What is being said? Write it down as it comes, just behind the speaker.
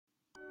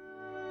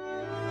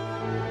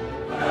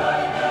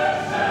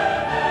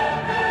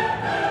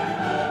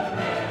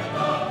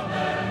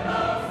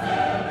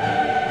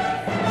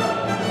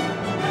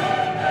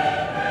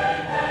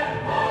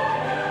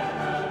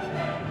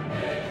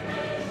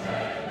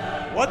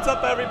What's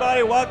up,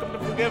 everybody? Welcome to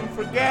Forgive and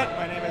Forget.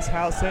 My name is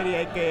Hal Sadie,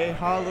 aka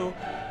Halu,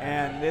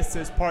 and this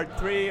is part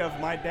 3 of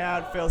my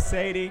dad, Phil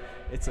Sadie.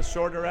 It's a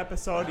shorter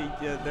episode.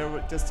 There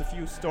were just a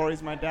few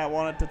stories my dad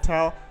wanted to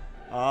tell.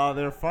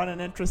 They're fun and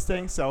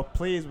interesting, so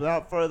please,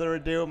 without further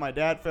ado, my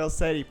dad, Phil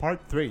Sadie, part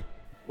 3.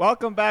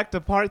 Welcome back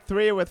to part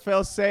 3 with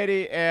Phil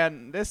Sadie,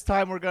 and this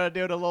time we're going to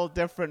do it a little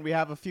different. We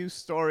have a few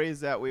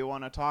stories that we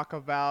want to talk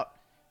about,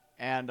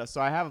 and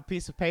so I have a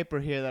piece of paper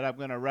here that I'm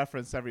going to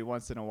reference every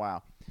once in a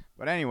while.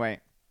 But anyway,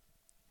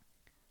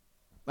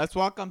 let's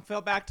welcome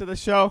Phil back to the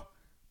show.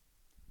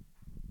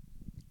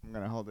 I'm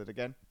going to hold it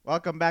again.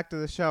 Welcome back to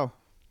the show.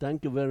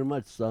 Thank you very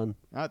much, son.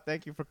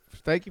 Thank you for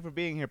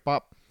being here,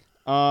 Pop.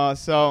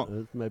 So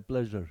It's my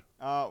pleasure.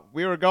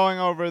 we were going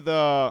over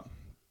the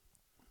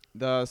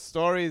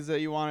stories that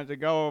you wanted to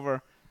go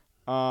over.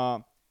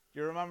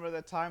 You remember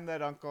the time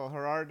that Uncle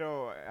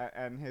Gerardo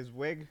and his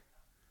wig?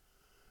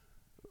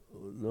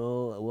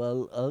 No,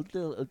 well, I'll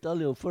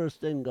tell you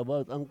first thing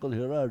about Uncle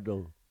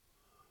Gerardo.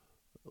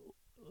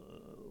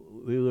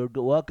 We were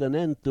walking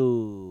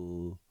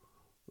into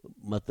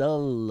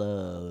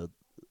Mattel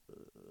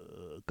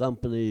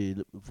company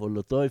for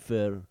the toy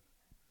fair,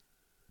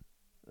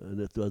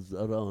 and it was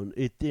around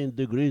 18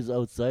 degrees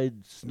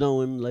outside,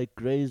 snowing like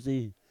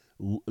crazy,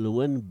 the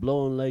wind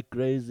blowing like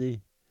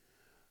crazy.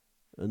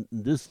 And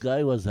this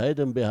guy was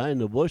hiding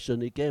behind a bush,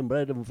 and he came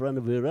right in front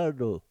of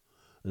Gerardo.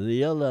 And he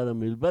yelled at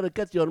him, "You better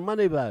get your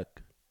money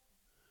back."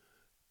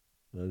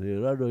 And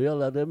Gerardo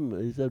yelled at him.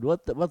 He said,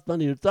 what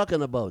money are you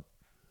talking about?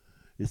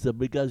 He said,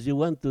 "Because you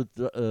went to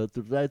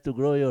try to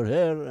grow your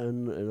hair,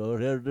 and your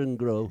hair didn't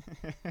grow."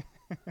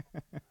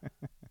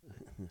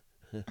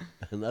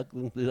 And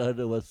Uncle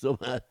Gerardo was so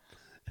mad,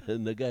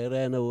 and the guy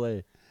ran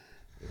away.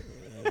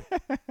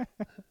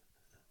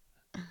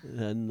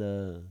 And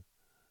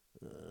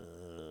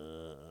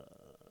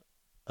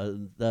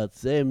that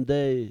same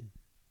day,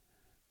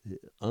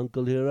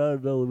 Uncle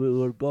Gerardo, we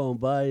were going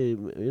by,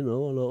 the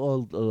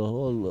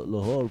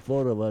whole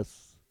four of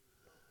us.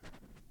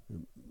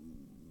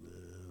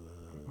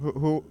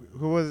 Who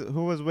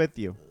was with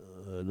you?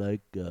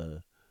 That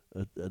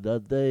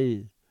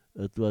day,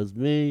 it was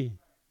me,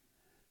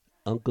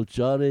 Uncle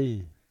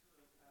Charlie,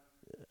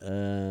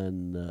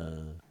 and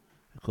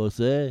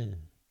Jose,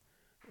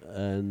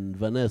 and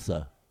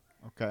Vanessa,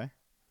 Okay.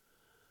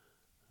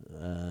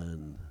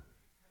 and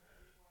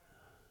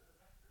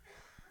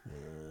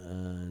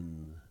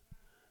and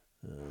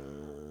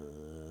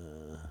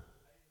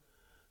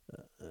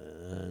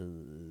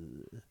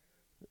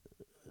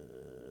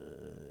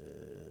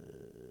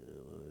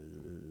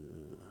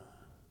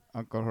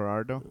Uncle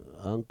Gerardo.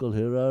 Uncle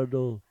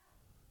Gerardo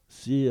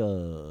see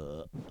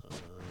a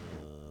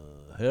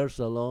hair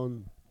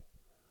salon,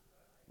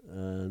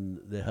 and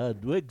they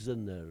had wigs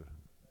in there.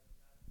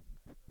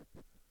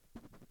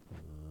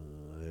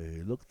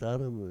 He looked at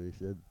him and he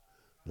said,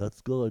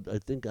 "Let's go. I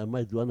think I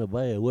might want to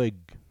buy a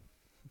wig."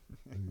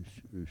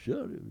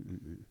 Sure.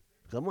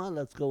 Come on,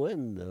 let's go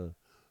in.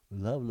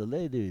 We'll have the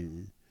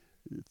lady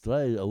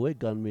try a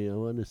wig on me. I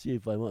want to see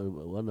if I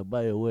want to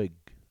buy a wig.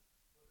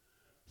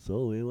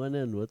 So we went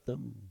in with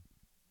them.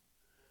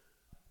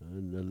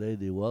 And the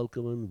lady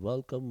welcome,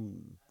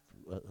 welcome.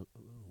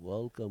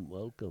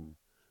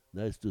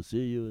 Nice to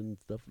see you and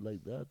stuff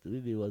like that.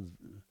 Really was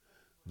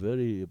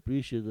very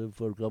appreciative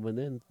for coming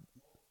in.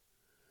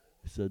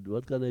 He said,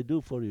 "What can I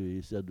do for you?"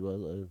 He said,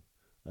 "Well,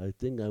 I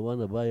think I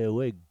want to buy a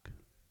wig."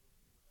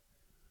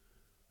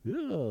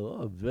 "Yeah,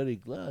 I'm very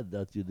glad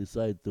that you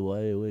decide to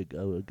buy a wig.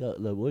 I will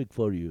get a wig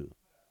for you."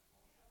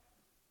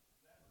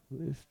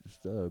 We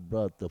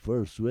brought the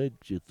first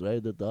wig. She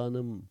tried it on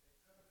him.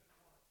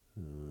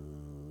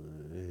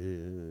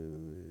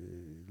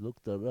 He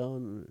looked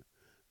around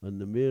on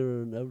the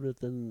mirror and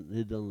everything.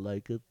 He didn't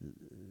like it.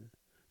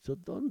 So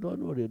don't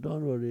worry.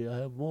 I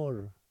have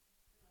more.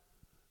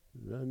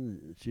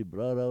 Then she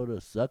brought out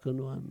a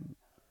second one.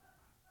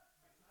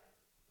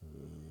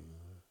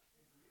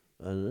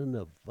 And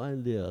then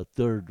finally a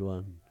third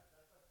one.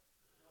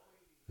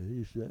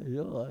 He said,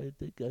 "Yo, I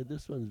think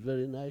this one's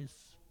very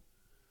nice."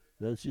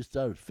 Then she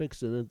started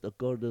fixing it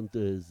according to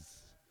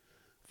his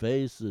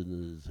face and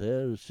his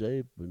hair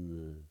shape,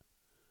 and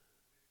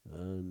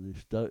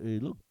he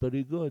looked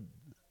pretty good.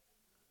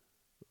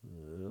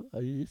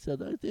 He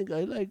said, "I think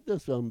I like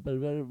this one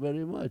very,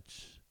 very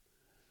much."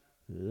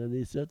 And then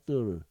he said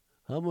to her,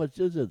 "How much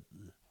is it?"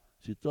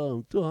 She told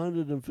him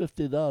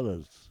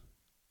 $250.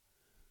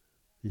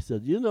 He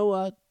said, "You know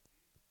what?"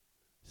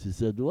 She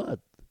said, "What?"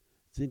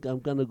 "Think I'm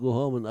gonna go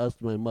home and ask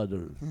my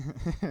mother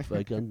if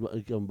I can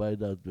buy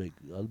that wig.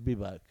 I'll be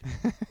back."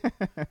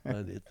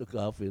 And he took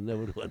off. He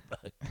never went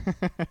back.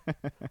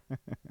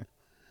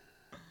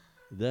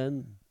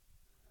 Then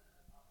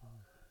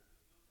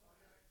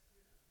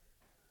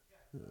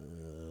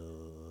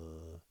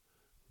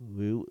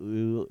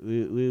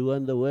we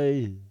went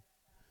away,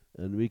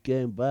 and we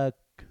came back.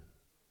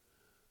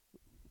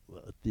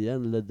 At the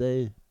end of the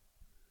day,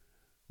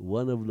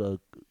 one of the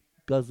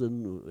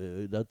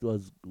cousin that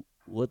was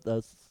with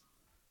us,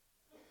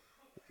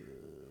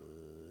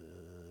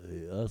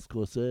 he asked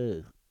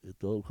Jose, he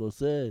told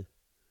Jose,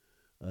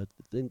 I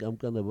think I'm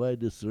gonna buy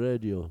this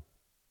radio.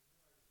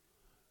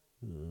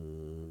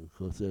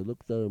 Jose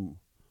looked at him.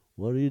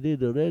 What do you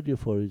need a radio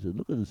for? He said,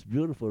 look at this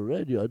beautiful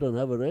radio. I don't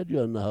have a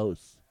radio in the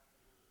house.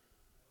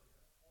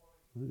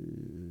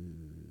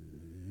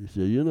 He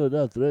said, you know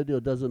that radio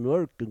doesn't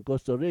work in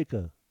Costa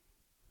Rica.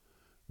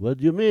 What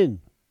do you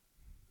mean?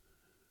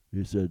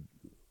 He said,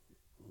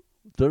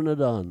 turn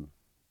it on.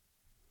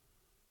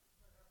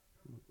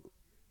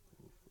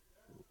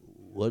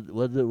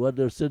 What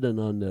they're sitting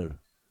on there?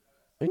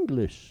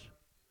 English.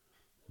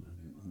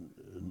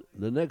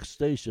 The next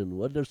station,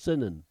 what they're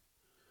singing?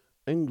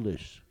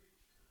 English.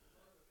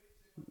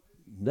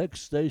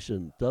 Next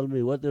station, tell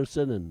me what they're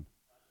singing.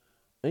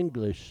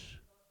 English.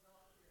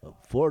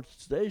 Fourth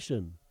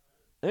station,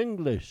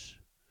 English.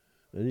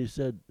 And he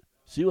said,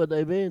 see what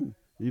I mean?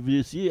 If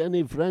you see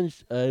any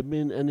French, I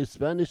mean any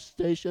Spanish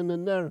station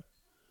in there,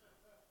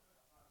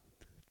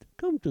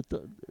 come to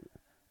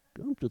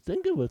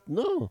think of it,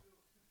 no.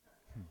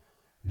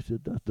 He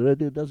said, that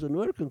radio doesn't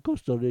work in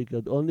Costa Rica,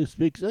 it only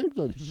speaks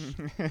English.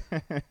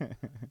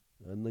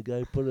 And the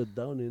guy put it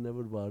down, he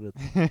never bought it.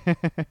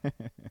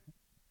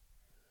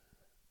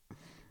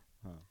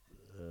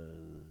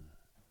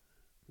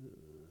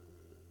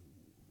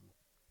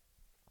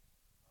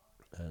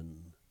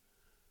 And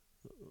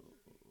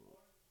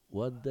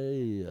one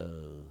day,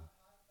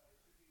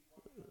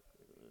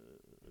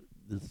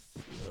 this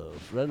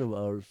friend of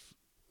ours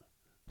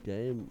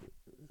came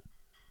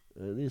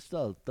and he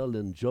started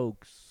telling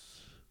jokes,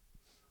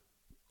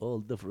 all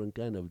different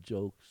kind of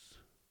jokes.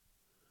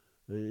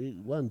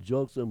 One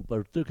joke in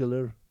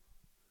particular,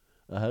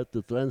 I had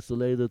to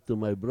translate it to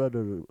my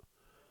brother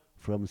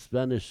from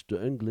Spanish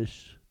to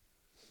English,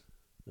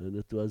 and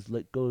it was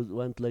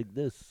went like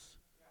this.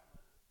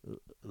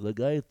 The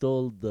guy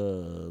told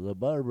the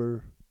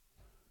barber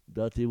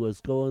that he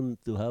was going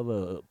to have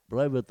a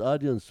private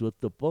audience with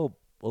the Pope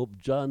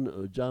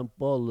John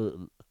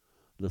Paul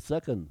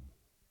II,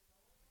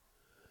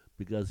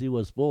 because he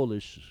was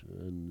Polish,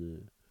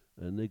 and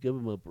they gave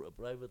him a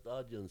private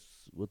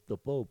audience with the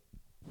Pope.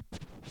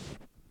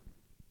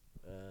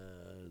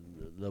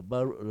 And the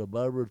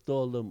barber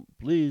told him,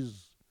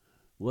 please,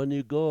 when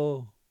you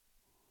go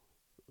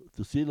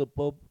to see the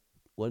Pope,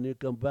 when you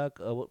come back,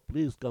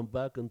 please come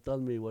back and tell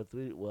me what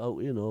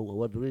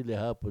really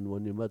happened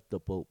when you met the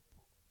Pope.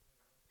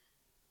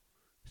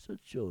 He said,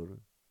 sure.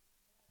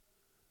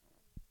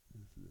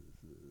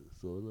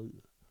 So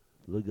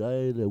the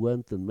guy, they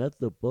went and met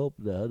the Pope.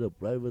 They had a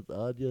private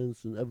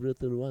audience, and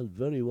everything went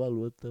very well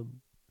with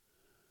them.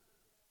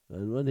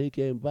 And when he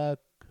came back,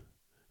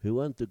 he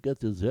went to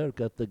get his hair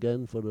cut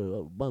again for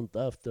a month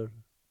after.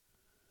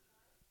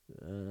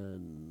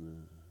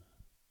 And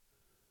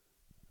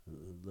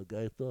the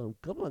guy told him,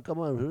 come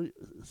on,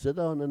 sit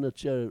down in a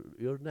chair,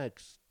 you're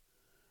next.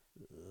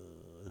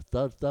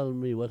 Start telling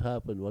me what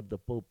happened, what the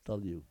Pope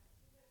told you.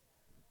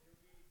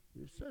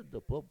 He said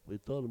he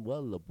told him,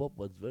 well, the Pope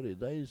was very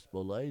nice,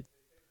 polite.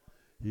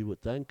 He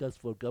would thank us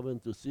for coming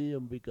to see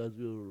him because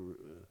we're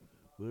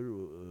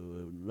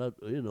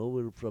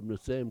from the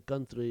same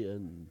country,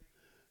 and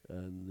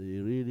he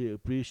really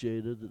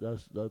appreciated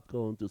us not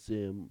going to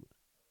see him.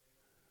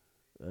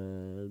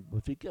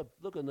 But he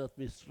kept looking at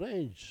me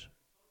strange.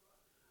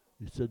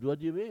 He said, what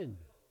do you mean?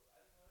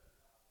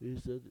 He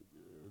said,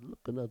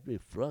 looking at me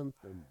front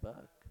and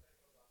back.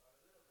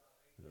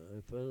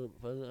 I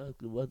finally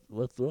asked him,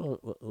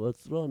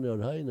 what's wrong,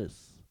 Your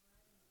Highness?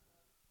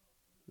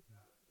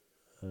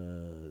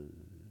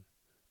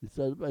 He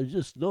said, I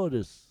just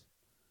noticed.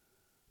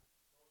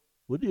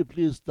 Would you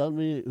please tell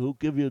me who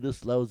gave you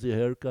this lousy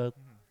haircut?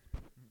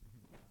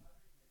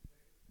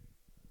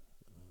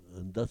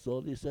 And that's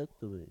all he said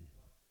to me.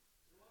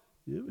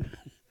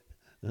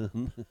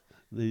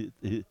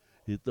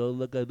 He told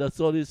the guy, that's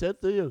all he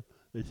said to you?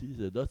 And he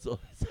said, that's all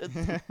he said to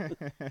me.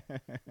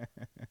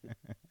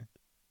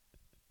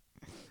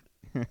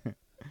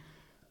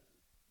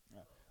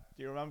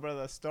 Do you remember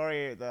the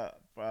story, the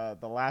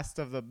last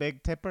of the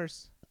big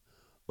tippers?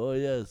 Oh,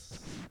 yes.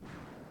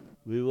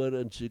 We were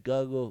in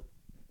Chicago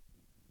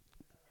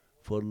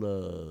for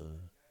the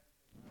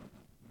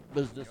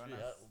business we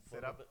have,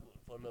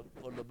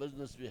 for the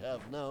business we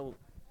have now,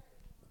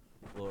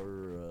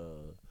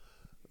 for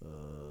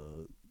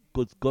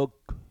Good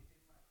Cook,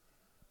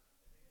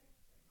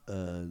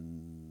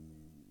 and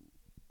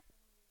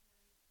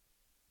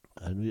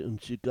we in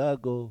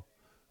Chicago,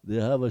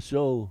 they have a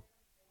show.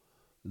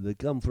 They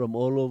come from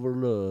all over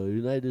the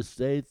United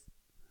States,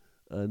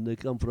 and they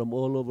come from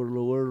all over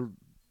the world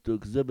to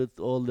exhibit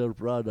all their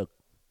product.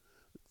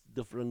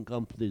 Different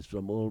companies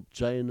from all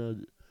China,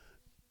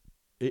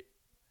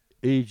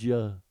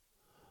 Asia,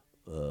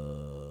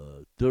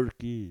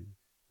 Turkey,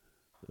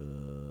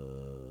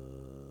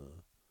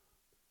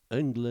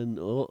 England,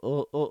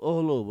 all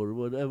over,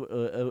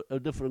 whatever, a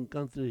different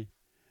country,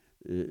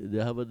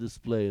 they have a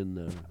display in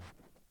there.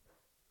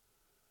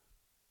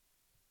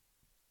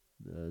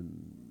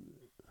 And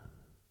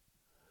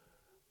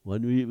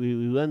when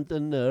we went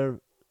in there,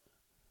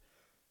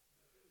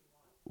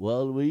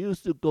 well, we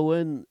used to go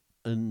in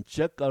and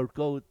check our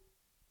coat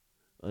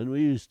and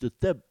we used to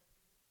tip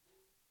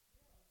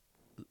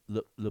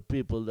the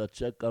people that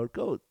check our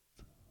coat.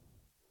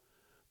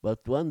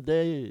 But one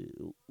day,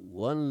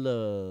 one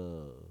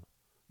the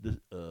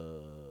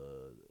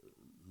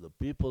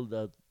people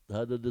that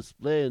had a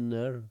display in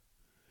there,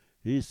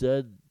 he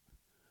said,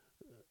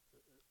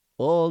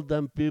 all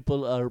them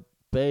people are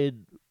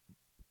paid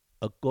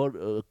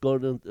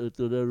according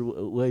to their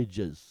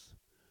wages.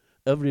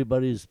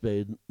 Everybody is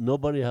paid.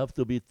 Nobody have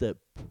to be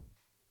tipped.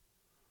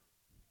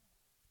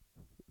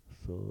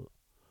 So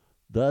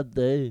that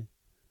day,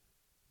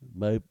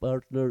 my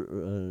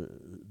partner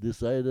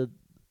decided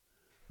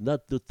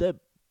not to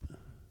tip,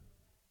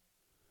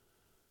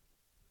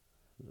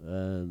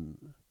 and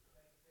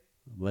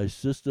my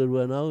sister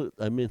went out.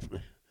 I mean,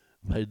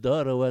 my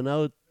daughter went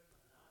out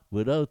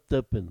without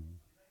tipping.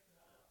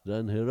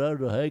 Then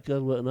Gerardo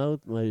Heikel went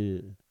out,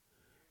 my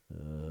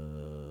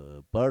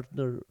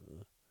partner,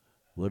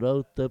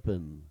 without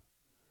tipping.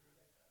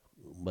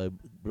 My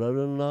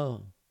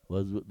brother-in-law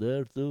was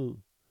there too,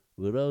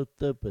 without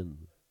tipping.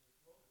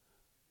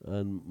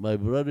 And my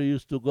brother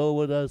used to go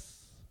with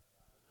us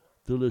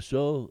to the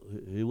show.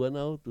 He went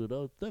out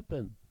without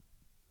tipping.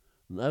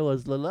 And I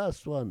was the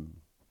last one.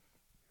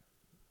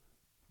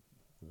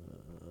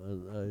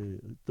 And I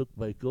took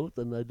my coat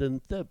and I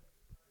didn't tip.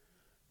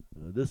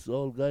 This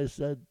old guy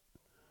said,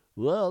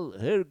 well,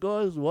 here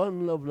goes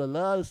one of the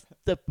last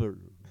tipper.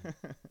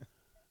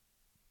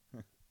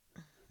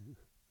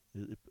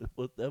 He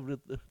put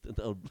everything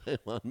out blame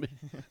on me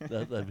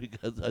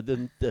because I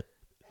didn't tip.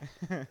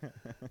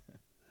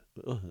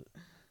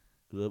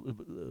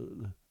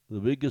 The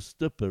biggest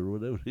tipper,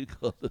 whatever he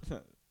called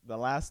it. The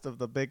last of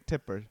the big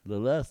tipper. The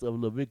last of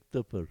the big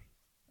tipper.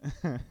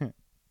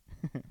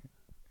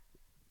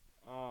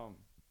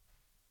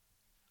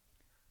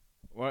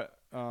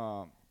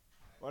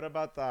 What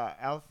about the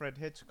Alfred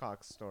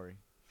Hitchcock story?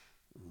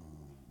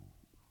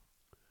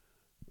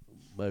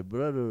 My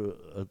brother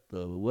at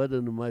the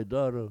wedding of my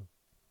daughter,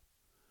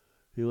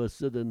 he was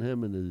sitting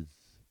him and his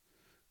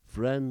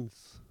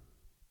friends,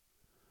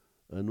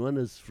 and one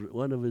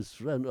of his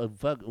friends.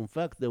 In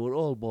fact, they were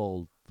all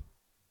bald.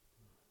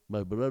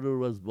 My brother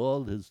was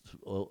bald. His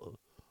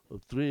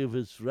three of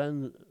his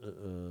friends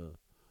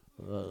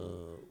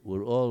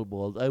were all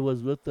bald. I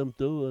was with them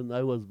too, and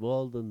I was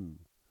bald. And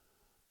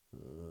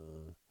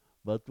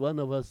but one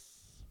of us,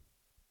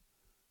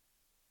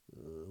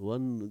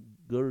 one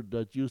girl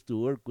that used to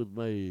work with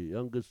my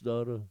youngest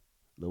daughter,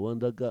 the one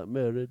that got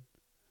married,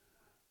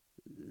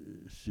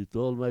 she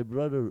told my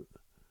brother,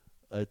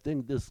 I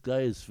think this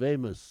guy is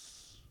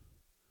famous.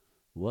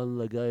 One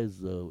of the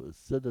guys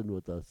sitting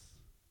with us.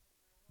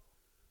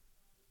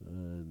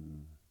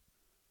 And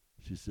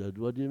she said,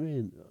 what do you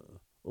mean?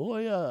 Oh,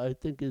 yeah, I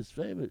think he's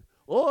famous.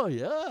 Oh,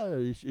 yeah,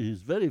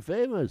 he's very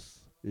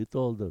famous, he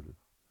told her.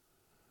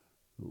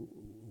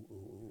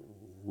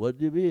 What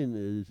do you mean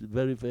he's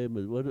very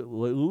famous?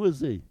 Who is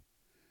he?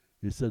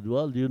 He said,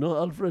 well, do you know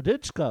Alfred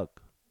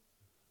Hitchcock?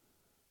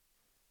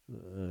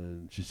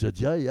 And she said,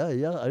 yeah,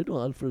 I know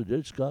Alfred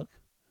Hitchcock.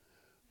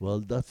 Well,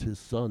 that's his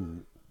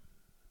son.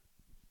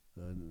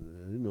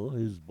 And,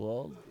 he's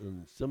bald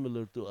and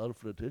similar to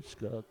Alfred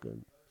Hitchcock.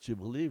 And she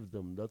believed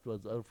him. That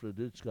was Alfred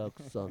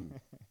Hitchcock's son.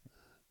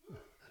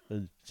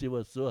 And she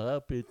was so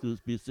happy to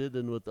be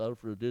sitting with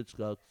Alfred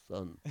Hitchcock's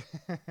son.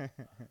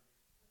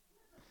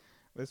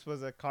 This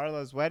was at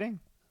Carla's wedding?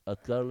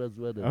 At Carla's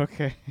wedding.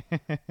 Okay.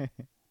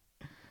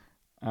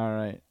 All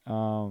right.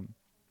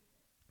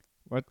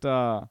 What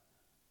the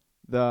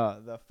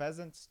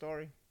pheasant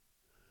story?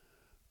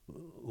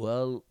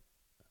 Well,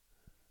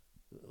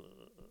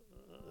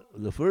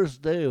 the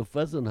first day of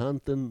pheasant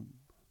hunting,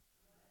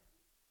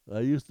 I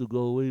used to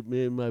go with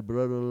me and my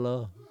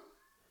brother-in-law,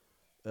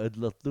 Ed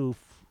Latouf,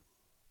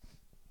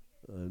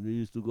 and we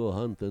used to go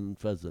hunting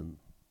pheasant.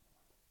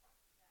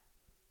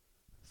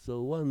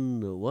 So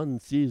one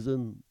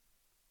season,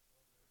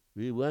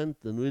 we went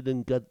and we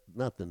didn't get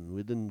nothing.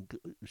 We didn't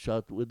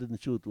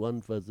shoot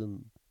one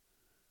pheasant.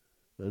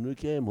 And we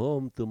came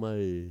home to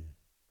my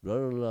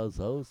brother-in-law's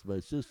house, my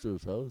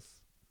sister's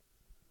house,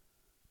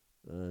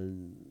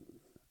 and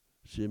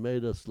she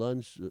made us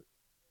lunch.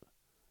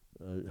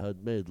 I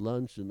had made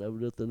lunch and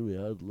everything. We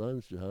had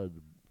lunch. We had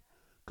a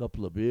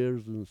couple of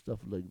beers and stuff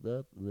like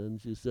that. And then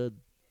she said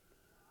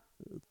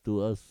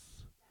to us,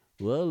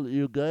 well,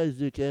 you guys,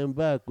 you came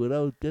back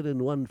without getting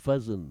one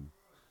pheasant.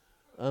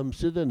 I'm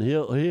sitting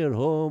here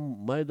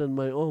home, minding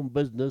my own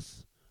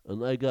business,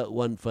 and I got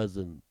one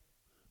pheasant.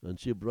 And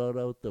she brought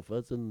out the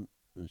pheasant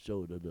and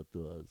showed it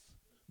to us,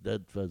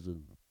 dead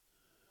pheasant.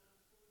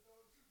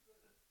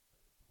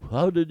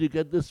 How did you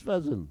get this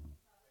pheasant?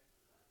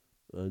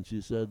 And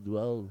she said,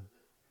 well,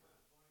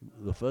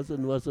 the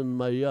pheasant was in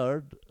my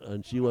yard,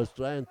 and she was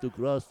trying to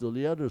cross to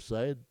the other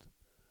side.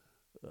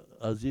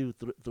 As he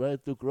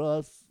tried to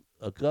cross,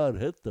 a car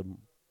hit him.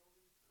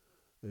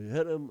 He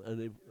hit him, and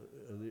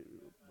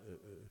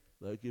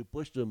he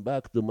pushed him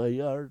back to my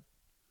yard.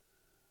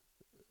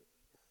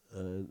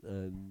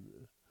 And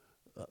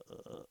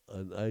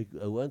I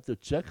went to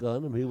check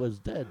on him. He was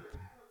dead.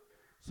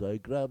 So I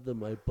grabbed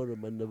him. I put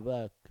him in the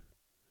back.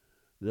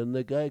 Then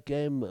the guy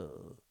came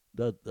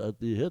that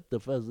he hit the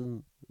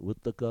pheasant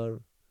with the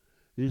car.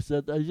 He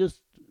said, I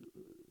just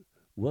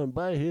went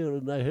by here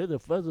and I hit a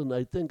pheasant.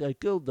 I think I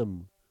killed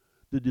him.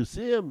 Did you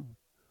see him?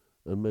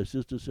 And my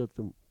sister said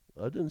to him,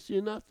 I didn't see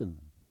nothing.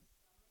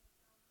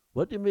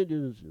 What do you mean you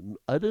didn't see?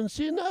 I didn't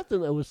see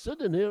nothing. I was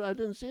sitting here. I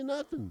didn't see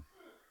nothing.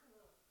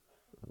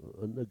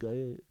 And the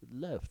guy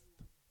left.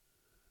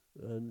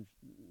 And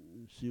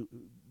she,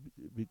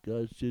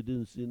 because she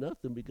didn't see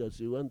nothing, because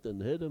she went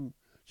and hit him,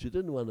 she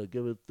didn't want to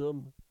give it to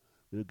him.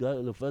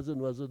 The pheasant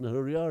was in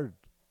her yard.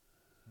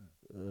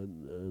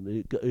 And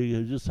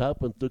he just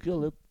happened to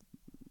kill it,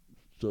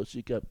 so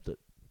she kept it.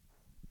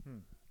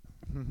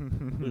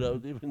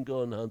 Without even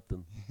going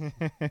hunting.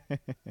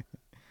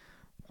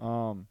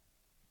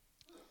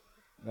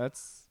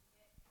 That's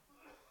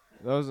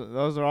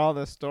those are all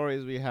the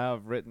stories we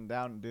have written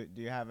down.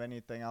 Do you have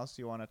anything else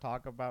you want to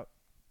talk about?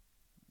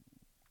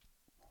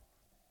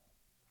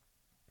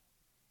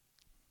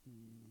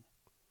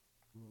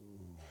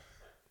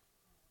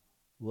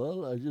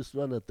 Well, I just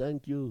want to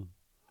thank you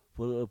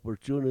for the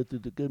opportunity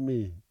to give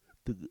me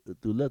to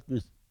let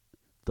me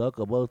talk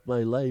about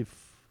my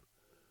life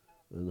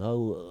and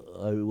how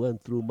I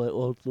went through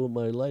all through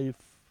my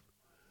life,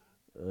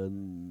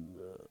 and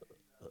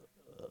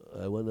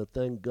I want to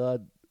thank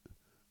God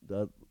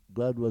that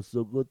God was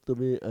so good to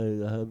me.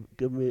 I have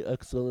given me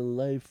excellent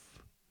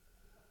life,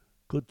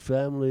 good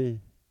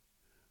family,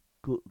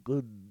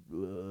 good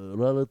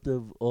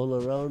relative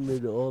all around me.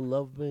 They all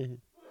love me,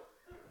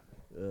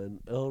 and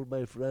all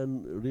my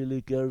friend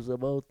really cares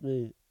about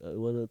me. I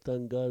want to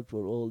thank God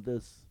for all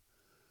this.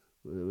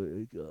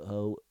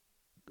 How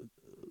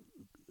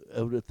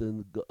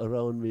everything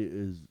around me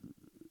is,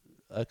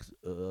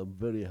 I'm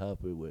very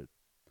happy with.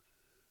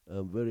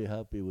 I'm very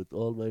happy with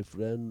all my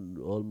friends,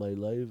 all my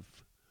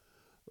life,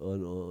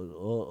 and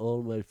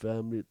all my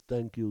family.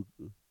 Thank you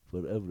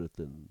for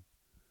everything.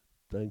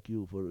 Thank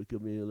you for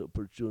giving me an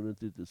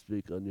opportunity to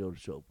speak on your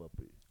show,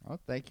 Papi. Oh,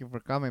 thank you for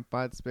coming,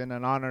 Pat. It's been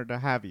an honor to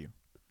have you.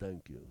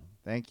 Thank you.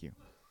 Thank you.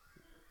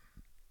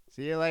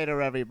 See you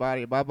later,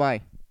 everybody.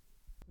 Bye-bye.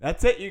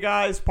 That's it, you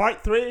guys.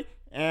 Part 3.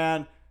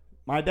 And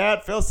my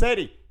dad, Phil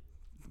Sadie.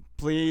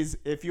 Please,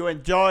 if you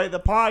enjoy the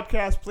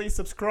podcast, please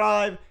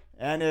subscribe.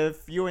 And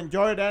if you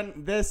enjoyed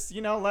this,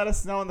 let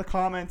us know in the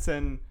comments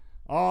and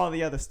all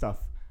the other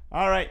stuff.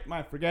 All right,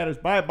 my forgetters.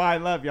 Bye-bye.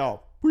 Love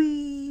y'all.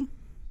 Whee!